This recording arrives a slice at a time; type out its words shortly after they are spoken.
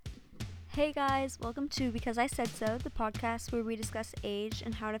Hey guys, welcome to Because I Said So, the podcast where we discuss age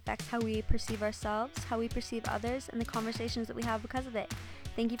and how it affects how we perceive ourselves, how we perceive others, and the conversations that we have because of it.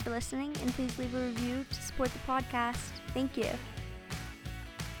 Thank you for listening, and please leave a review to support the podcast. Thank you.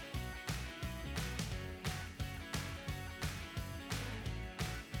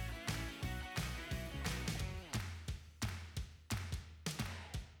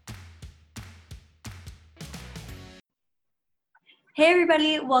 Hey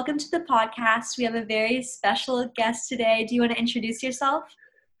everybody, welcome to the podcast. We have a very special guest today. Do you want to introduce yourself?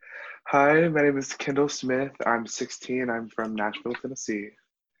 Hi, my name is Kendall Smith. I'm 16. I'm from Nashville, Tennessee.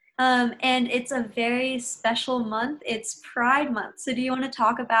 And it's a very special month. It's Pride Month. So do you want to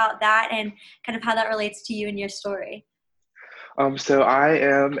talk about that and kind of how that relates to you and your story? So I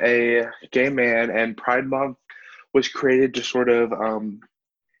am a gay man, and Pride Month was created to sort of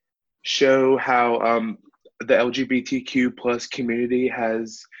show how the LGBTQ plus community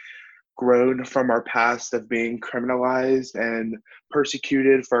has grown from our past of being criminalized and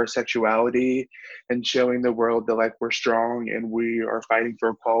persecuted for our sexuality, and showing the world that like we're strong and we are fighting for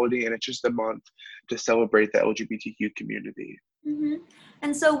equality. And it's just a month to celebrate the LGBTQ community. hmm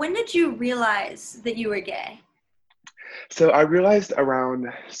And so when did you realize that you were gay? So I realized around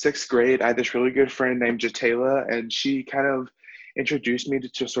sixth grade, I had this really good friend named Jatayla, and she kind of introduced me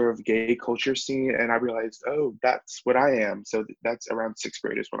to sort of gay culture scene, and I realized, oh, that's what I am. So that's around sixth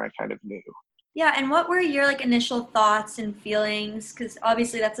grade is when I kind of knew. Yeah, and what were your initial thoughts and feelings? Because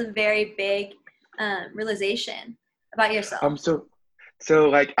obviously that's a very big realization about yourself. Um, so so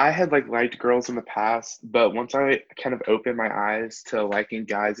like I had like liked girls in the past, but once I kind of opened my eyes to liking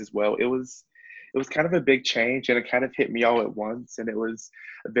guys as well, it was kind of a big change, and it kind of hit me all at once, and it was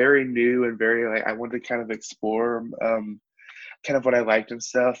very new and very like I wanted to kind of explore kind of what I liked and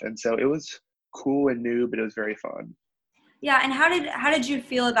stuff. And so it was cool and new, but it was very fun. Yeah, and how did you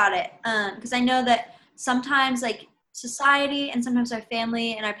feel about it? Because I know that sometimes society and sometimes our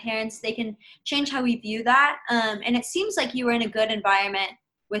family and our parents, they can change how we view that. And it seems like you were in a good environment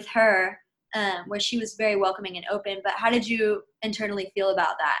with her, where she was very welcoming and open. But how did you internally feel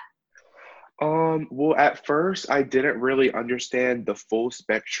about that? Well, at first, I didn't really understand the full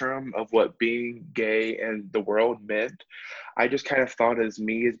spectrum of what being gay and the world meant. I just kind of thought as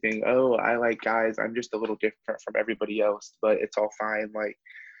me as being, oh, I like guys. I'm just a little different from everybody else, but it's all fine. Like,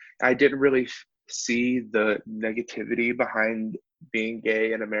 I didn't really see the negativity behind being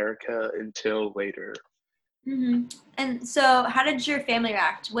gay in America until later. And so, how did your family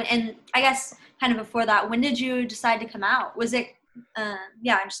react? And I guess kind of before that, when did you decide to come out? Was it,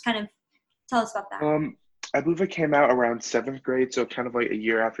 yeah, just kind of tell us about that. Um, I believe it came out around seventh grade, so kind of like a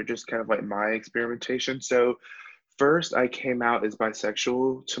year after just kind of like my experimentation. So first, I came out as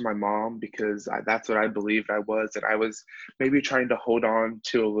bisexual to my mom because that's what I believed I was, and I was maybe trying to hold on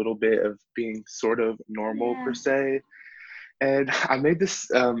to a little bit of being sort of normal per Yeah. se. And I made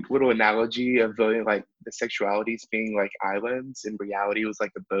this little analogy of the sexualities being like islands, and reality was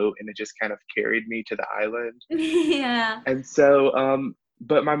like the boat, and it just kind of carried me to the island. Yeah. And so,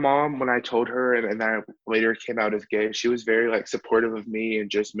 but my mom, when I told her, and I later came out as gay, she was very like supportive of me and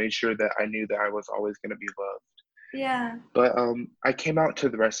just made sure that I knew that I was always going to be loved. Yeah. But I came out to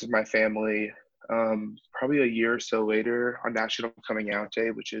the rest of my family probably a year or so later on National Coming Out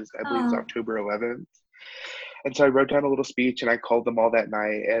Day, which is, I believe, is Oh, October 11th. And so I wrote down a little speech and I called them all that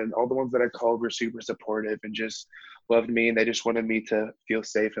night. And all the ones that I called were super supportive and just loved me. And they just wanted me to feel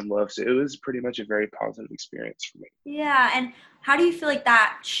safe and loved. So it was pretty much a very positive experience for me. yeah. And how do you feel like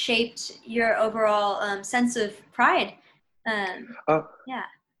that shaped your overall sense of pride? Uh, Yeah.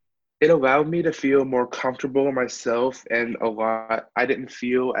 it allowed me to feel more comfortable in myself, and a lot I didn't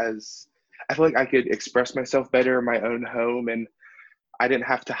feel as I feel like I could express myself better in my own home, and I didn't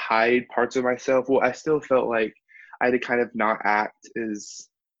have to hide parts of myself. Well, I still felt like I had to kind of not act as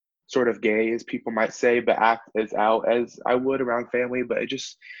sort of gay as people might say, but act as out as I would around family. But it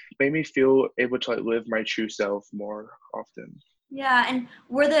just made me feel able to like live my true self more often. Yeah. And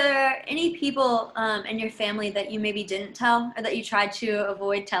were there any people in your family that you maybe didn't tell or that you tried to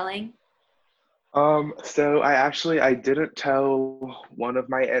avoid telling? So I didn't tell one of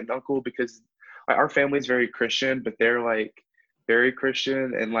my aunt and uncle because like, our family's very Christian, but they're like very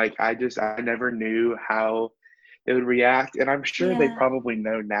Christian, and like I never knew how they would react, and I'm sure they Yeah. probably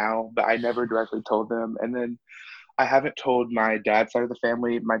know now, but I never directly told them. And then I haven't told my dad's side of the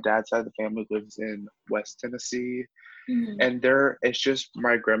family. My dad's side of the family lives in West Tennessee, hmm and it's just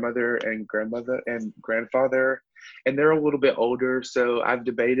my grandmother and grandmother and grandfather, and they're a little bit older, so I've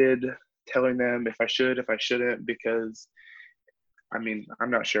debated telling them if I should, if I shouldn't, because I mean I'm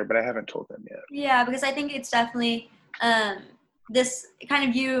not sure, but I haven't told them yet. Yeah, because I think it's definitely um, this kind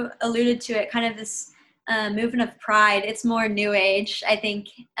of, you alluded to it, kind of this movement of pride. It's more new age, I think,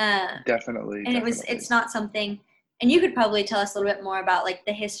 Definitely, and definitely. it's not something. And you could probably tell us a little bit more about like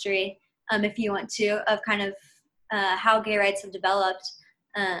the history, if you want to, of kind of how gay rights have developed.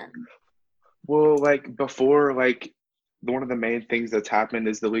 Um, Well, like before, like one of the main things that's happened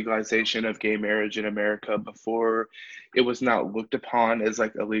is the legalization of gay marriage in America. Before, it was not looked upon as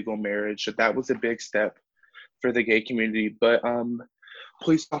like a legal marriage. So that was a big step for the gay community. But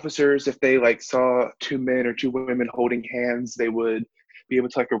police officers, if they like saw two men or two women holding hands, they would be able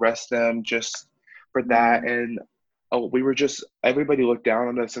to like arrest them just for that. And we were just everybody looked down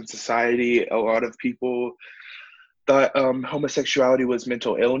on us in society. A lot of people thought homosexuality was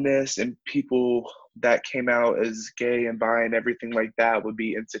mental illness, and people that came out as gay and bi and everything like that would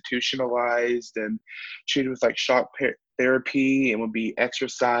be institutionalized and treated with like therapy and would be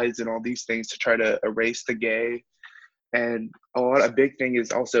exercised and all these things to try to erase the gay. And a big thing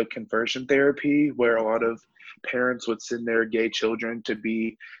is also conversion therapy, where a lot of parents would send their gay children to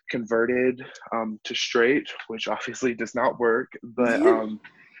be converted to straight, which obviously does not work. But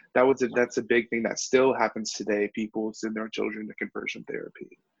that's a big thing that still happens today. People send their children to conversion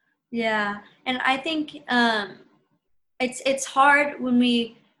therapy. yeah, and I think it's hard when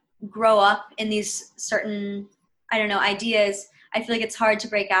we grow up in these certain, I don't know, ideas. I feel like it's hard to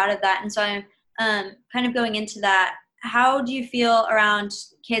break out of that, and so I'm kind of going into that. How do you feel around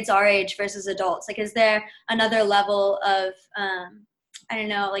kids our age versus adults? Like, is there another level of I don't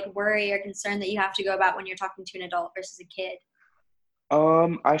know, like worry or concern that you have to go about when you're talking to an adult versus a kid?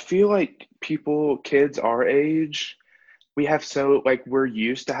 I feel like kids our age, we have so like we're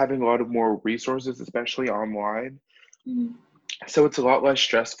used to having a lot of more resources, especially online. Mhm. So it's a lot less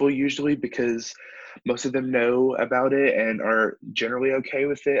stressful usually because most of them know about it and are generally okay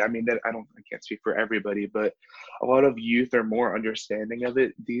with it. I mean, that I can't speak for everybody, but a lot of youth are more understanding of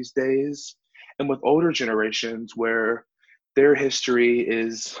it these days. And with older generations, where their history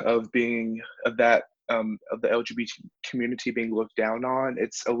is of the LGBT community being looked down on,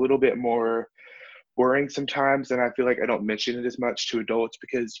 it's a little bit more worrying sometimes. And I feel like I don't mention it as much to adults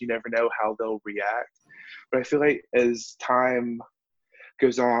because you never know how they'll react. But I feel like as time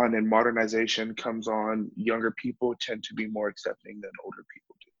goes on and modernization comes on, younger people tend to be more accepting than older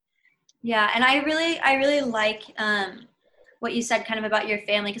people do. Yeah, and I really like what you said kind of about your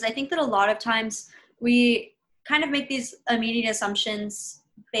family, because I think that a lot of times we kind of make these immediate assumptions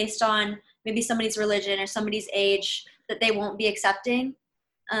based on maybe somebody's religion or somebody's age that they won't be accepting.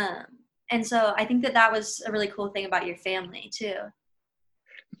 Um, and so I think that that was a really cool thing about your family too.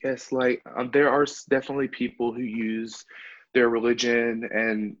 Yes, like there are definitely people who use their religion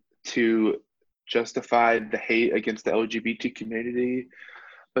and to justify the hate against the LGBT community,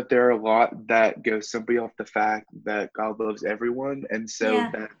 but there are a lot that go simply off the fact that God loves everyone, and so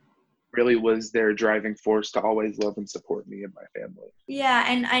Yeah. that really was their driving force to always love and support me and my family. Yeah,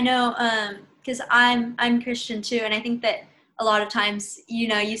 and I know because I'm Christian too, and I think that a lot of times, you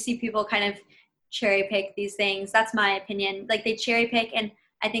know, you see people kind of cherry pick these things. That's my opinion. Like they cherry pick, and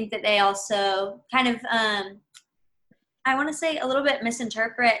I think that they also kind of I want to say a little bit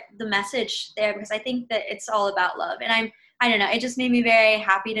misinterpret the message there, because I think that it's all about love. And I don't know, it just made me very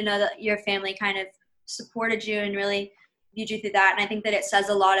happy to know that your family kind of supported you and really viewed you through that. And I think that it says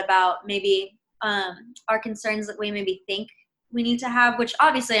a lot about maybe our concerns that we maybe think we need to have, which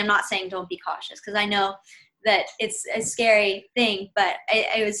obviously I'm not saying don't be cautious, because I know that it's a scary thing, but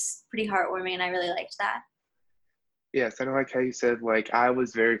it was pretty heartwarming and I really liked that. Yes, I know, like how you said, like I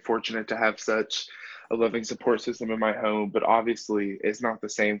was very fortunate to have such a loving support system in my home, but obviously it's not the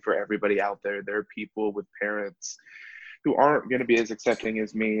same for everybody out there. There are people with parents who aren't going to be as accepting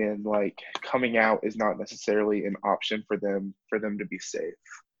as me, and like coming out is not necessarily an option for them to be safe.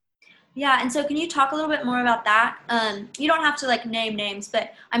 Yeah, and so can you talk a little bit more about that? You don't have to like name names,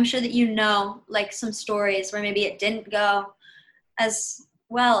 but I'm sure that you know like some stories where maybe it didn't go as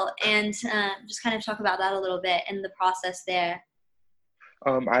well, and just kind of talk about that a little bit and the process there.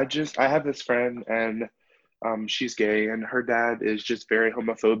 I have this friend, and she's gay, and her dad is just very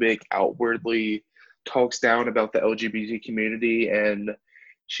homophobic, outwardly talks down about the LGBT community, and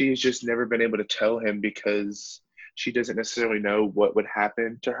she's just never been able to tell him because she doesn't necessarily know what would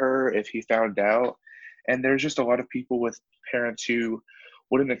happen to her if he found out. And there's just a lot of people with parents who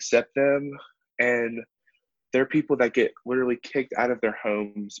wouldn't accept them, and there are people that get literally kicked out of their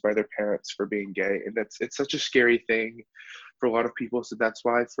homes by their parents for being gay, and it's such a scary thing for a lot of people. So that's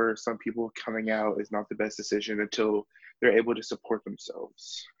why for some people coming out is not the best decision until they're able to support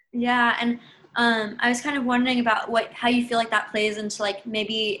themselves. Yeah, and I was kind of wondering about what how you feel like that plays into like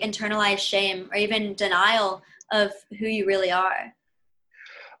maybe internalized shame or even denial of who you really are.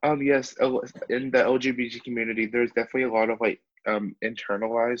 Yes, in the LGBT community, there's definitely a lot of like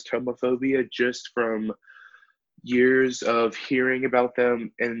internalized homophobia just from years of hearing about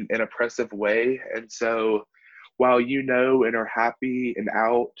them in an oppressive way. And so while you know and are happy and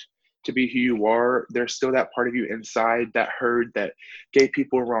out to be who you are, there's still that part of you inside that heard that gay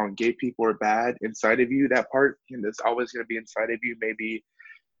people are wrong, gay people are bad inside of you. That part is always going to be inside of you, maybe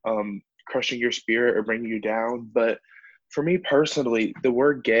crushing your spirit or bringing you down. But for me personally, the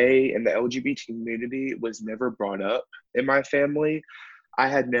word gay and the LGBT community was never brought up in my family. I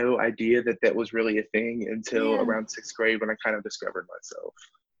had no idea that that was really a thing until Yeah. around sixth grade when I kind of discovered myself.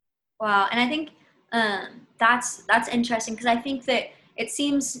 Wow. And I think that's interesting because I think that it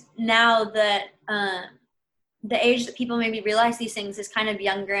seems now that the age that people maybe realize these things is kind of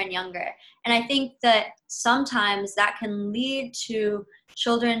younger and younger. And I think that sometimes that can lead to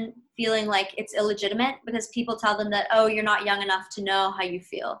children feeling like it's illegitimate because people tell them that, oh, you're not young enough to know how you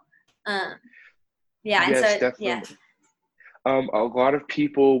feel. Um, yeah. And Yes, so, yeah. definitely. A lot of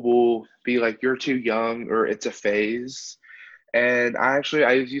people will be like, "You're too young," or "It's a phase." And I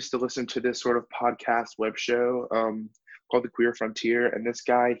used to listen to this sort of podcast web show called The Queer Frontier, and this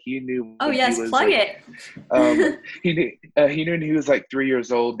guy he knew Oh, when he yes. was Plug like it. he knew when he was like 3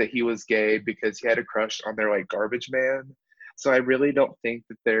 years old that he was gay because he had a crush on their like garbage man. So I really don't think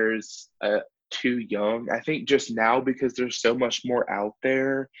that there's too young. I think just now because there's so much more out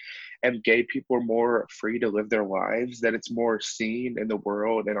there and gay people are more free to live their lives, that it's more seen in the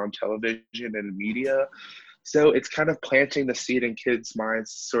world and on television and media. So it's kind of planting the seed in kids'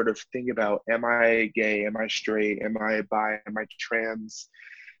 minds, sort of think about, am I gay? Am I straight? Am I bi? Am I trans?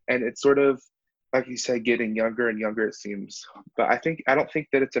 And it's sort of, like you said, getting younger and younger, it seems. But I don't think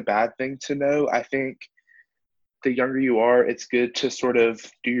that it's a bad thing to know. I think the younger you are, it's good to sort of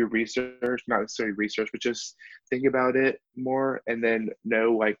do your research, not necessarily research, but just think about it more and then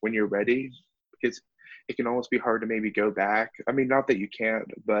know like when you're ready, because it can almost be hard to maybe go back. I mean, not that you can't,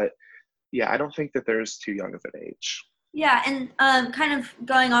 but yeah, I don't think that there's too young of an age. Yeah, and kind of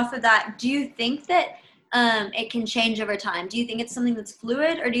going off of that, do you think that it can change over time? Do you think it's something that's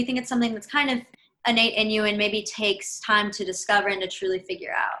fluid, or do you think it's something that's kind of innate in you and maybe takes time to discover and to truly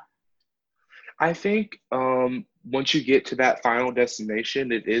figure out? I think once you get to that final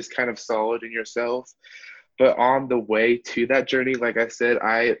destination, it is kind of solid in yourself. But on the way to that journey, like I said,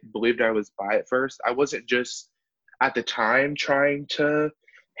 I believed I was bi at first. I wasn't just at the time trying to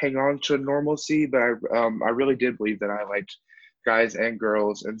hang on to normalcy, but I really did believe that I liked guys and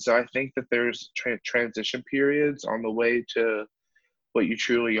girls. And so I think that there's transition periods on the way to what you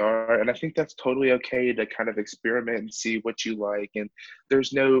truly are. And I think that's totally okay to kind of experiment and see what you like. And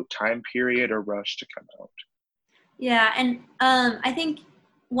there's no time period or rush to come out. Yeah, and I think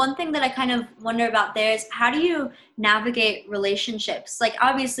one thing that I kind of wonder about there is how do you navigate relationships? Like,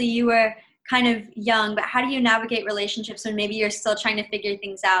 obviously, you were kind of young, but how do you navigate relationships when maybe you're still trying to figure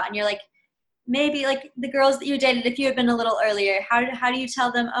things out and you're like, maybe like the girls that you dated, if you had been a little earlier, how do you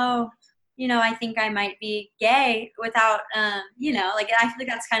tell them, oh, I think I might be gay without, like I feel like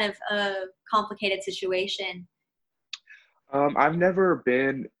that's kind of a complicated situation. I've never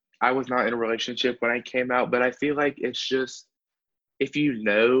been, I was not in a relationship when I came out, but I feel like it's just, if you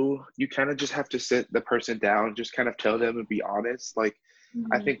know, you kind of just have to sit the person down, just kind of tell them and be honest. Like,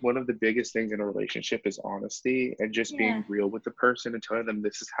 I Hmm. think one of the biggest things in a relationship is honesty and just Yeah. being real with the person and telling them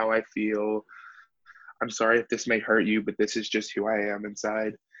this is how I feel. I'm sorry if this may hurt you, but this is just who I am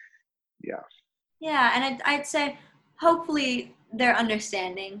inside. Yeah. Yeah, and I'd say hopefully they're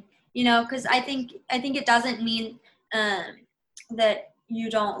understanding, because I think it doesn't mean um, that you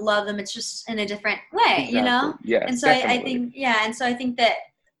don't love them. It's just in a different way. Exactly. And Yes, so I definitely. think, yeah, and so I think that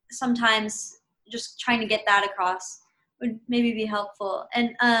sometimes just trying to get that across would maybe be helpful.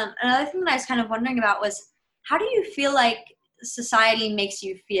 And another thing that I was kind of wondering about was how do you feel like society makes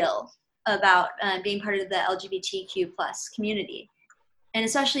you feel about being part of the LGBTQ plus community, and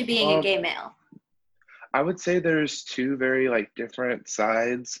especially being a Um, gay male? I would say there's two very like different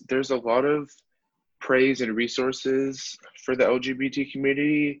sides. There's a lot of praise and resources for the LGBT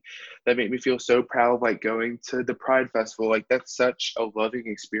community that make me feel so proud, like going to the Pride Festival. Like that's such a loving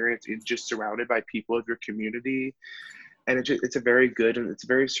experience and just surrounded by people of your community. And it's a very good and it's a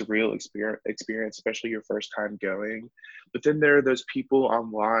very surreal experience, especially your first time going. But then there are those people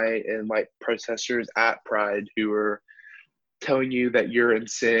online and like protesters at Pride who are telling you that you're in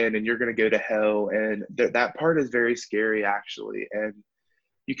sin and you're going to go to hell. And that part is very scary, actually. And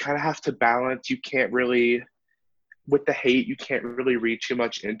you kind of have to balance. You can't really, with the hate, you can't really read too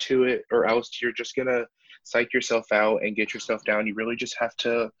much into it, or else you're just going to psych yourself out and get yourself down. You really just have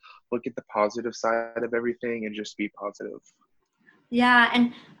to look at the positive side of everything and just be positive. Yeah,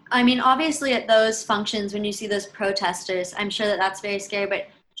 and I mean, obviously, at those functions, when you see those protesters, I'm sure that that's very scary. But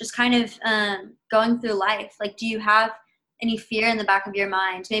just kind of going through life, like, do you have any fear in the back of your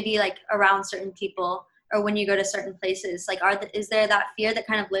mind, maybe like around certain people or when you go to certain places? Like, is there that fear that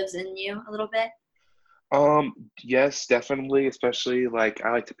kind of lives in you a little bit? Yes, definitely, especially like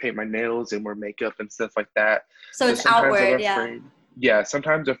I like to paint my nails and wear makeup and stuff like that. So So it's sometimes I'm outward, yeah. afraid, yeah,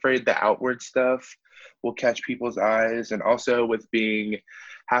 sometimes afraid the outward stuff will catch people's eyes. And also with being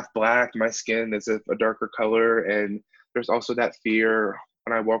half black, my skin is a darker color, and there's also that fear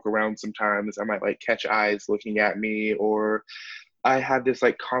when I walk around sometimes I might like catch eyes looking at me, or I have this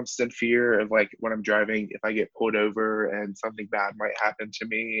like constant fear of like when I'm driving, if I get pulled over and something bad might happen to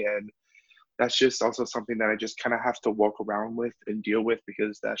me. And that's just also something that I just kind of have to walk around with and deal with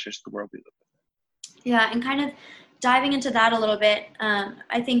because that's just the world we live Yeah, and kind of diving into that a little bit,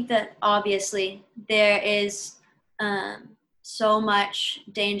 I think that obviously there is so much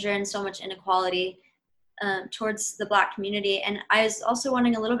danger and so much inequality towards the Black community. And I was also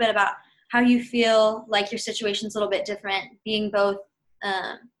wondering a little bit about how you feel like your situation's a little bit different, being both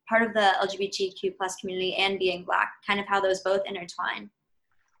um, part of the LGBTQ plus community and being Black, kind of how those both intertwine.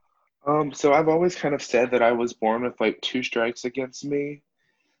 in. So I've always kind of said that I was born with like two strikes against me.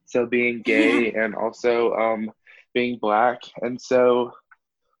 So being gay and also being black. And so,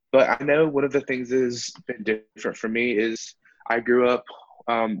 but I know one of the things that's been different for me is I grew up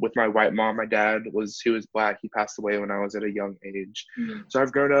with my white mom. My dad he was black. He passed away when I was at a young age. Mhm. So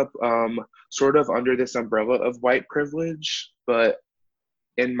I've grown up sort of under this umbrella of white privilege, but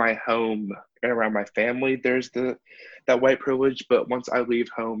in my home and around my family, there's that white privilege. But once I leave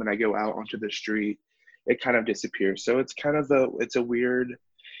home and I go out onto the street, it kind of disappears. So it's a weird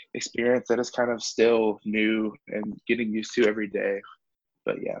experience that is kind of still new and getting used to every day.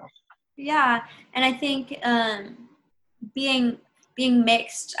 But yeah. Yeah, and I think being being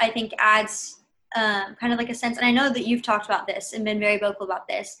mixed, I think adds kind of like a sense. And I know that you've talked about this and been very vocal about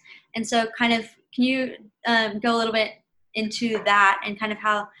this. And so, kind of, can you go a little bit into that and kind of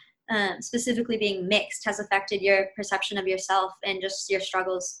how specifically being mixed has affected your perception of yourself and just your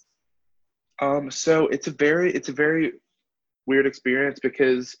struggles? So it's a very weird experience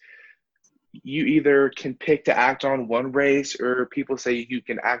because you either can pick to act on one race or people say you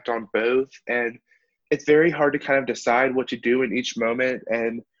can act on both, and it's very hard to kind of decide what to do in each moment.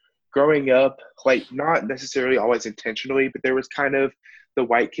 And growing up, like not necessarily always intentionally, but there was kind of the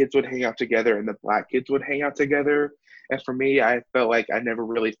white kids would hang out together and the black kids would hang out together. And for me, I felt like I never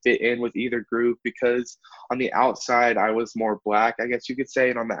really fit in with either group because on the outside I was more black, I guess you could say,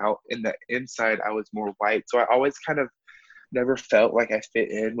 and on the out in the inside I was more white. So I always kind of never felt like I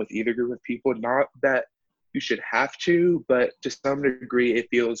fit in with either group of people. Not that you should have to, but to some degree, it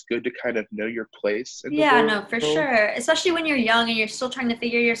feels good to kind of know your place in the Yeah, no, for world. sure. Especially when you're young and you're still trying to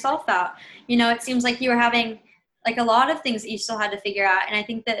figure yourself out. You know, it seems like you were having like a lot of things that you still had to figure out. And I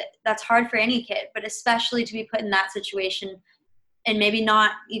think that that's hard for any kid, but especially to be put in that situation and maybe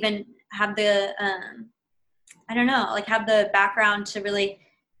not even have the, I don't know, like have the background to really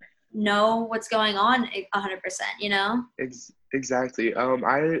know what's going on 100%, you know? Exactly.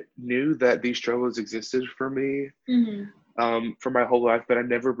 I knew that these struggles existed for me Hmm. for my whole life, but I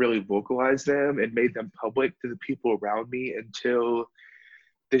never really vocalized them and made them public to the people around me until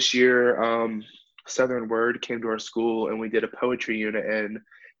this year. Southern Word came to our school and we did a poetry unit, and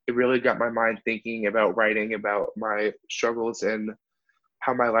it really got my mind thinking about writing about my struggles and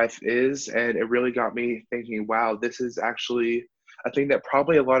how my life is. And it really got me thinking, wow, this is actually a thing that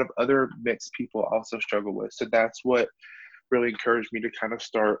probably a lot of other mixed people also struggle with. So that's what really encouraged me to kind of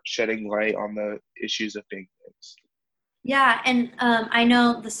start shedding light on the issues of being mixed. Yeah, and I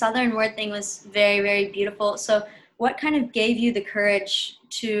know the Southern word thing was very, very beautiful. So, what kind of gave you the courage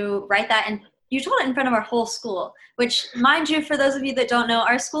to write that? And you told it in front of our whole school, which, mind you, for those of you that don't know,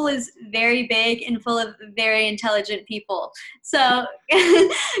 our school is very big and full of very intelligent people. So,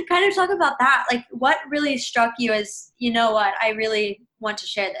 kind of talk about that. Like, what really struck you as, you know what, I really want to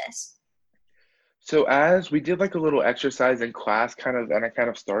share this? So as we did like a little exercise in class, kind of, and I kind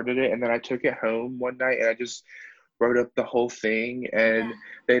of started it, and then I took it home one night and I just wrote up the whole thing. Yeah. And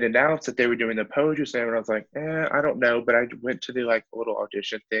they'd announced that they were doing the poetry slam, and I was like, I don't know, but I went to the like little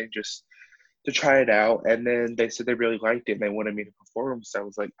audition thing just to try it out. And then they said they really liked it and they wanted me to perform. So I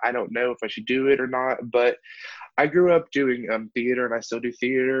was like, I don't know if I should do it or not. But I grew up doing theater and I still do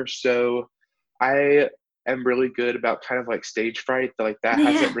theater. So I am really good about kind of like stage fright. Like that Yeah.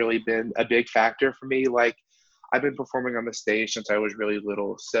 hasn't really been a big factor for me. Like I've been performing on the stage since I was really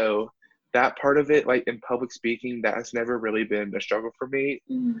little. So that part of it, like in public speaking, that has never really been a struggle for me.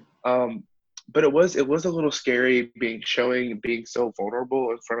 Mhm. Um, but it was a little scary being so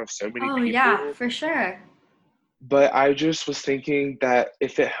vulnerable in front of so many Oh yeah, people. for sure. But I just was thinking that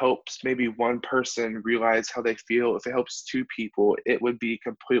if it helps maybe one person realize how they feel, if it helps two people, it would be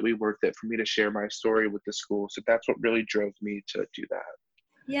completely worth it for me to share my story with the school. So that's what really drove me to do that.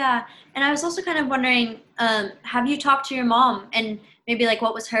 Yeah, and I was also kind of wondering, have you talked to your mom and maybe like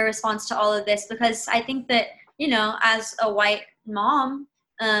what was her response to all of this? Because I think that, as a white mom,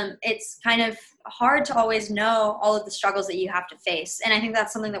 it's kind of hard to always know all of the struggles that you have to face. And I think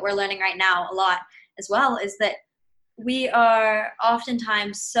that's something that we're learning right now a lot as well, is that we are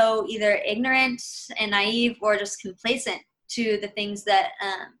oftentimes so either ignorant and naive or just complacent to the things that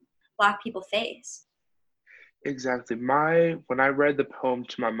Black people face. Exactly. When I read the poem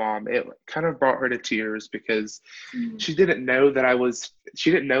to my mom, it kind of brought her to tears because Mhm. she didn't know that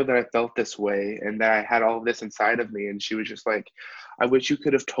I felt this way and that I had all of this inside of me. And she was just like, I wish you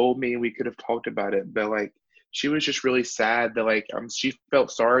could have told me and we could have talked about it. But like, she was just really sad that she felt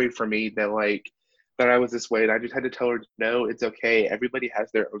sorry for me that I was this way. And I just had to tell her, no, it's okay. Everybody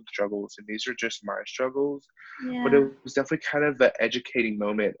has their own struggles and these are just my struggles. But it Yeah. was definitely kind of the educating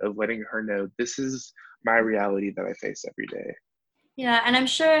moment of letting her know this is my reality that I face every day. Yeah, and I'm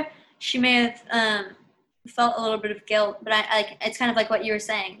sure she may have felt a little bit of guilt, but I like it's kind of like what you were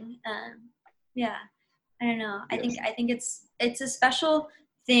saying. Yeah, I don't know. Yes. I think it's a special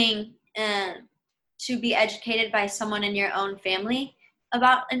thing to be educated by someone in your own family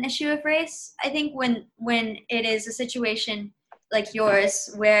about an issue of race. I think when it is a situation like yours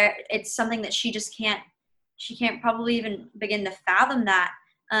where it's something that she can't probably even begin to fathom that.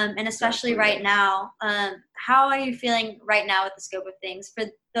 And especially Exactly, right yes. now, how are you feeling right now with the scope of things? For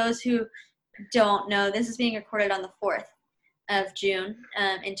those who don't know, this is being recorded on the 4th of June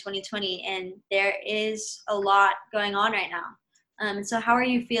in 2020, and there is a lot going on right now. So, how are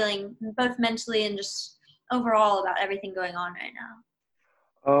you feeling, both mentally and just overall, about everything going on right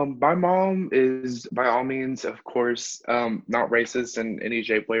now? My mom is by all means, of course, not racist in any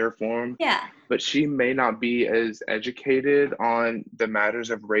shape, way, or form, Yeah, but she may not be as educated on the matters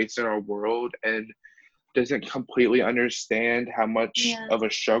of race in our world and doesn't completely understand how much yeah, of a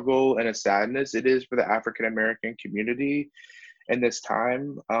struggle and a sadness it is for the African American community in this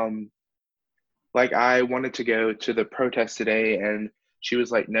time. Like I wanted to go to the protest today and she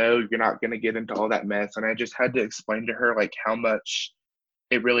was like, no, you're not going to get into all that mess. And I just had to explain to her like how much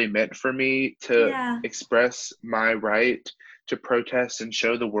it really meant for me to yeah. express my right to protest and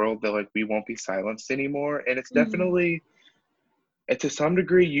show the world that like we won't be silenced anymore. And it's Mhm. definitely, and to some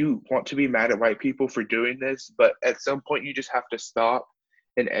degree, you want to be mad at white people for doing this, but at some point you just have to stop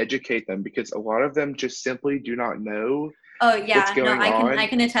and educate them because a lot of them just simply do not know Oh what's yeah, no, going I on.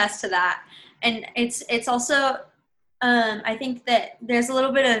 can attest to that, and it's also I think that there's a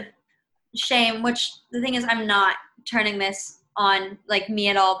little bit of shame, which the thing is, I'm not turning this on like me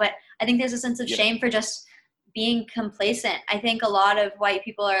at all, but I think there's a sense of Yeah. shame for just being complacent. I think a lot of white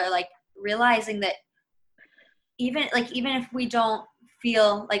people are like realizing that even if we don't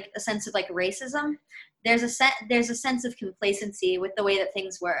feel like a sense of like racism, there's a sense of complacency with the way that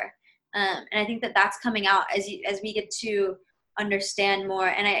things were, and I think that that's coming out as we get to understand more.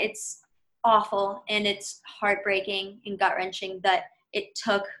 And it's awful and it's heartbreaking and gut wrenching that it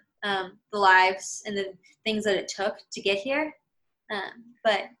took the lives and the things that it took to get here.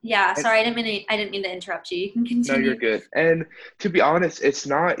 But yeah, And sorry, I didn't mean to interrupt you. You can no, you're continue. good. And to be honest, it's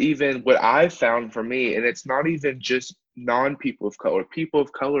not even what I've found for me, and it's not even just non people of color. People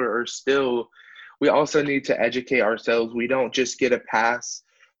of color are still, we also need to educate ourselves. We don't just get a pass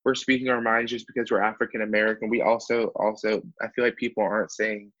for speaking our minds just because we're African American. We also, I feel like people aren't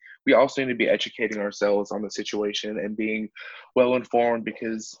saying, we also need to be educating ourselves on the situation and being well informed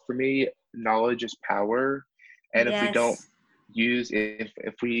because for me, knowledge is power. And if we don't Yes.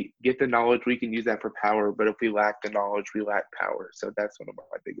 if we get the knowledge we can use that for power, but if we lack the knowledge we lack power. So that's one of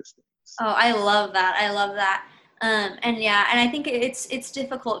my biggest things. Oh, I love that. I love that. And yeah, and I think it's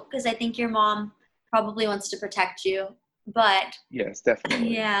difficult because I think your mom probably wants to protect you, but Yes,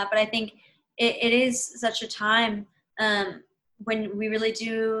 definitely. yeah, but I think it is such a time when we really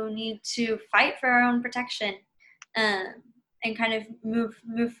do need to fight for our own protection, um, and kind of move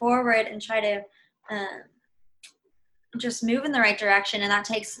forward and try to um, just move in the right direction, and that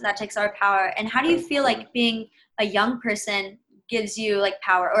takes our power. And how do you Of feel course. like being a young person gives you like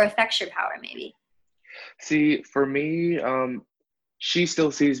power or affects your power maybe? See, for me, she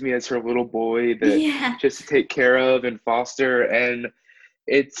still sees me as her little boy that Yeah. just to take care of and foster, and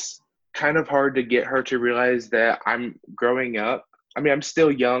it's kind of hard to get her to realize that I'm growing up I mean, I'm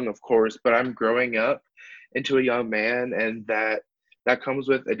still young, of course, but I'm growing up into a young man, and that comes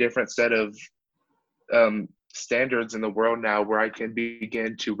with a different set of standards in the world now, where I can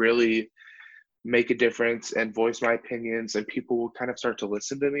begin to really make a difference and voice my opinions, and people will kind of start to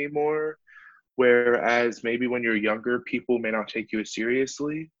listen to me more. Whereas maybe when you're younger, people may not take you as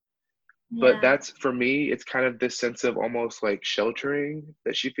seriously. But Yeah. that's, for me, it's kind of this sense of almost like sheltering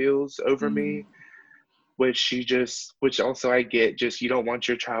that she feels over Hmm. me, which also I get, just you don't want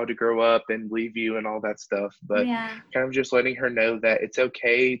your child to grow up and leave you and all that stuff, but Yeah. kind of just letting her know that it's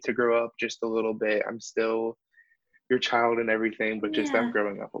okay to grow up just a little bit. I'm still your child and everything, but just I'm Yeah.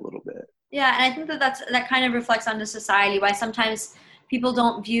 growing up a little bit. Yeah, and I think that that kind of reflects onto society, why sometimes people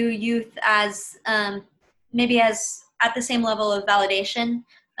don't view youth as maybe as at the same level of validation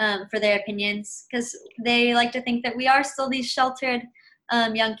for their opinions, because they like to think that we are still these sheltered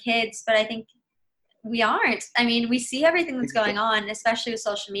young kids, but I think we aren't. I mean, we see everything that's going Exa- on, especially with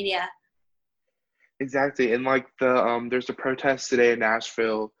social media. exactly. And like there's a protest today in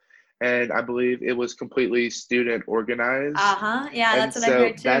Nashville, and I believe it was completely student Uh organized. huh. Yeah, And that's what I've so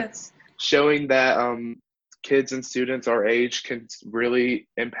heard too. that's showing that kids and students our age can really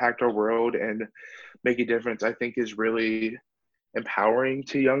impact our world and make a difference. I think is really empowering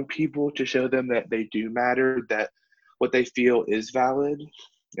to young people, to show them that they do matter, that what they feel is valid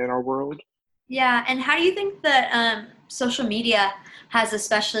in our world. Yeah, and how do you think that social media has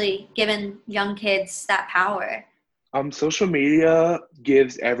especially given young kids that power? Social media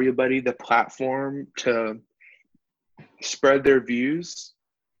gives everybody the platform to spread their views.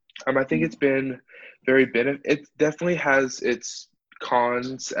 I think it's been it definitely has its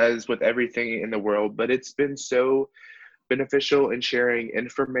cons, as with everything in the world, but it's been so beneficial in sharing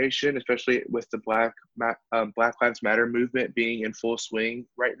information, especially with the Black Lives Matter movement being in full swing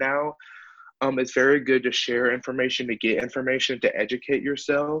right now. It's very good to share information, to get information, to educate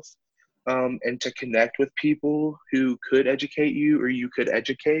yourself, and to connect with people who could educate you or you could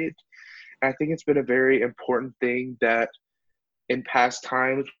educate. I think it's been a very important thing that in past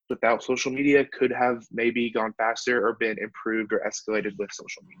times without social media could have maybe gone faster or been improved or escalated with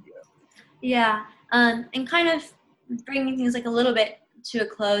social media. Yeah, and kind of bringing things like a little bit to a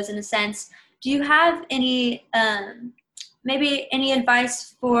close in a sense, do you have any maybe any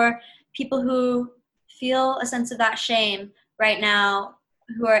advice for people who feel a sense of that shame right now,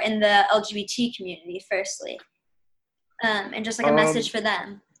 who are in the LGBT community, firstly, and just like a message Um, for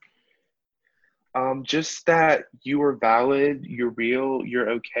them? just that you are valid, you're real, you're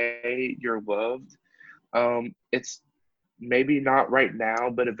okay, you're loved. It's maybe not right now,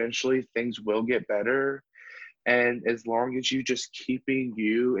 but eventually things will get better. And as long as you just keeping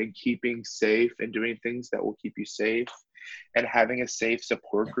you and keeping safe and doing things that will keep you safe and having a safe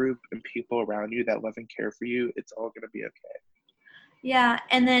support group and people around you that love and care for you, it's all going to be okay. Yeah,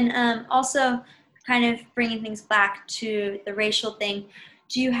 and then also kind of bringing things back to the racial thing.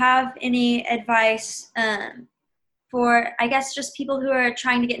 Do you have any advice for, I guess, just people who are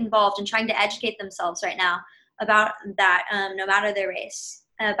trying to get involved and trying to educate themselves right now about that, no matter their race,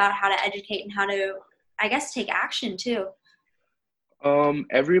 about how to educate and how to, I guess, take action too?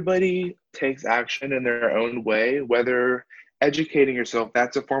 Everybody takes action in their own way, whether educating yourself,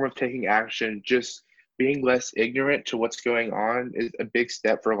 that's a form of taking action. Just being less ignorant to what's going on is a big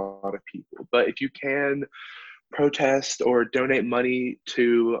step for a lot of people. But if you can protest or donate money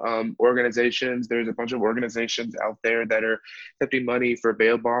to organizations, there's a bunch of organizations out there that are accepting money for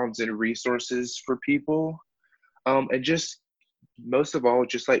bail bonds and resources for people. And just most of all,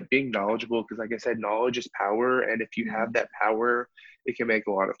 just like being knowledgeable, because like I said, knowledge is power, and if you have Mhm. that power, it can make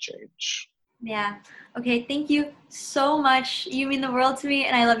a lot of change. Yeah. Okay. Thank you so much. You mean the world to me,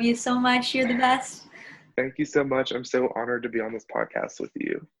 and I love you so much. You're the best. Thank you so much. I'm so honored to be on this podcast with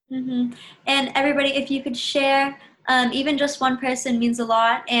you. And everybody, if you could share, even just one person means a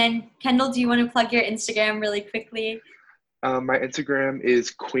lot. And Kendall, do you want to plug your Instagram really quickly? My Instagram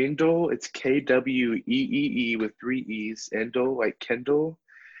is Queendle. It's Kweee with three E's, Endle, like Kindle.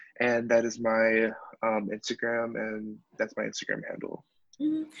 And that is my Instagram, and that's my Instagram handle.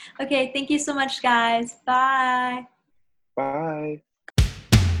 Mhm. Okay. Thank you so much, guys. Bye. Bye.